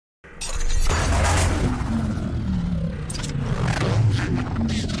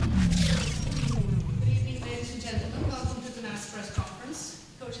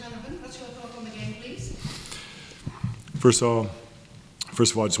First of all, I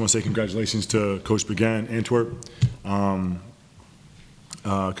just want to say congratulations to Coach Beghin, Antwerp.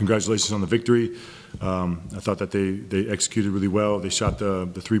 Congratulations on the victory. I thought that they executed really well. They shot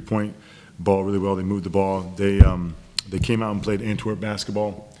the three-point ball really well. They moved the ball. They came out and played Antwerp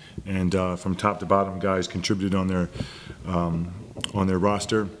basketball, and from top to bottom, guys contributed on their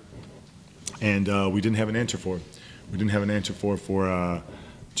roster, and we didn't have an answer for it. We didn't have an answer for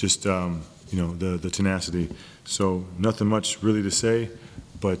just you know, the tenacity. So nothing much really to say,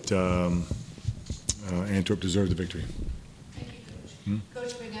 but Antwerp deserved the victory. Thank you, Coach.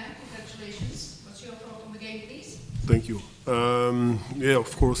 Coach Beghin, congratulations. What's your thought on the game, please? Thank you. Yeah,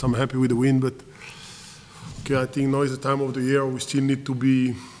 of course, I'm happy with the win, but okay, I think now is the time of the year we still need to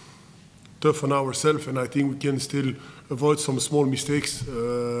be tough on ourselves, and I think we can still avoid some small mistakes.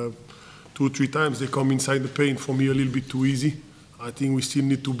 2 or 3 times they come inside the paint for me a little bit too easy. I think we still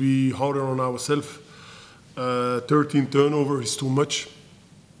need to be harder on ourselves. 13 turnover is too much.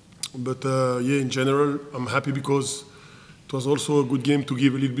 But yeah, in general, I'm happy because it was also a good game to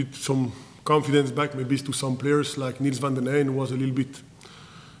give a little bit some confidence back, maybe to some players like Niels van den Heijn, who was a little bit,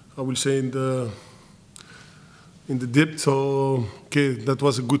 I will say, in the dip. So okay, that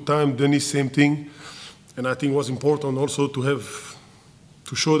was a good time. Dennis, same thing. And I think it was important also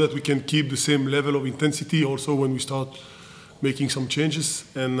to show that we can keep the same level of intensity also when we start making some changes.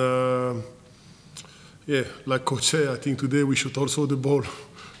 And yeah, like Coach said, I think today we shot also the ball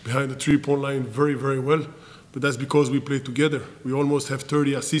behind the three-point line very, very well. But that's because we played together. We almost have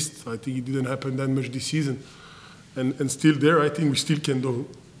 30 assists. I think it didn't happen that much this season. And still there, I think we still can do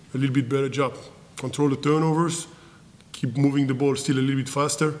a little bit better job. Control the turnovers, keep moving the ball still a little bit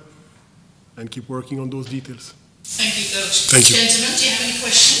faster, and keep working on those details. Thank you, Coach. Thank you. Gentlemen, do you have any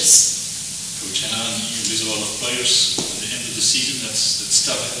questions? Coach Hanavan, you lose a lot of players at the end of the season. That's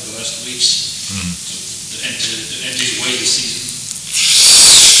tough the last weeks. The end is way the season.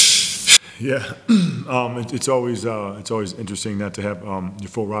 Yeah, it's always interesting not to have your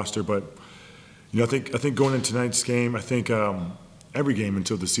full roster, but you know, I think going into tonight's game, I think every game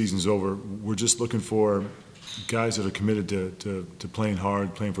until the season's over, we're just looking for guys that are committed to playing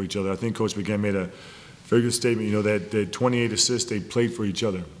hard, playing for each other. I think Coach Beghin made a very good statement. You know, that they had 28 assists, they played for each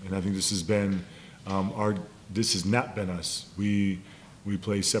other, and I think this has been this has not been us. We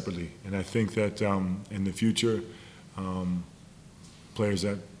play separately, and I think that in the future, players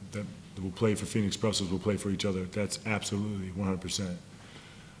that will play for Phoenix Brussels will play for each other. That's absolutely 100%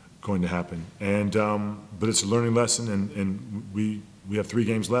 going to happen. And but it's a learning lesson, and we have 3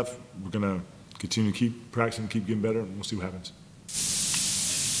 games left. We're going to continue to keep practicing, keep getting better, and we'll see what happens.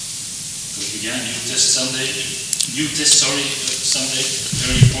 Coach Beghin, new test, Sunday,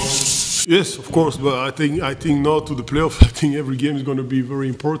 very important. Yes, of course, but I think now to the playoff, I think every game is going to be very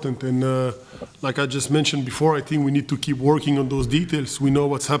important. And like I just mentioned before, I think we need to keep working on those details. We know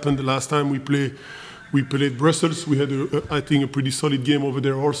what's happened the last time we played Brussels. We had, I think, a pretty solid game over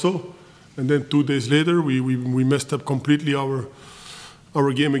there also. And then 2 days later, we messed up completely our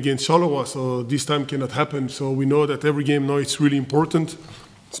game against Charleroi. So this time cannot happen. So we know that every game now it's really important,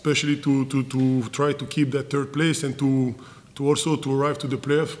 especially to try to keep that 3rd place and to also to arrive to the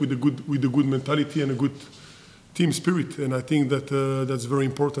playoffs with a good mentality and a good team spirit. And I think that that's very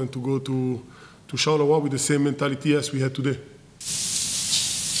important to go to Charleroi with the same mentality as we had today.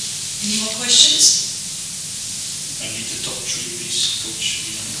 Any more questions? I need the top 3, please,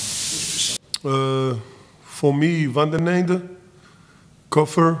 Coach. For me, Van den Heijn,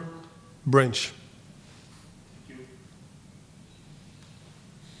 Koffer, Branch.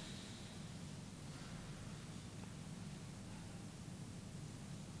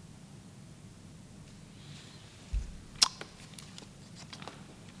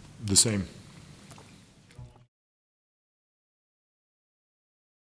 The same.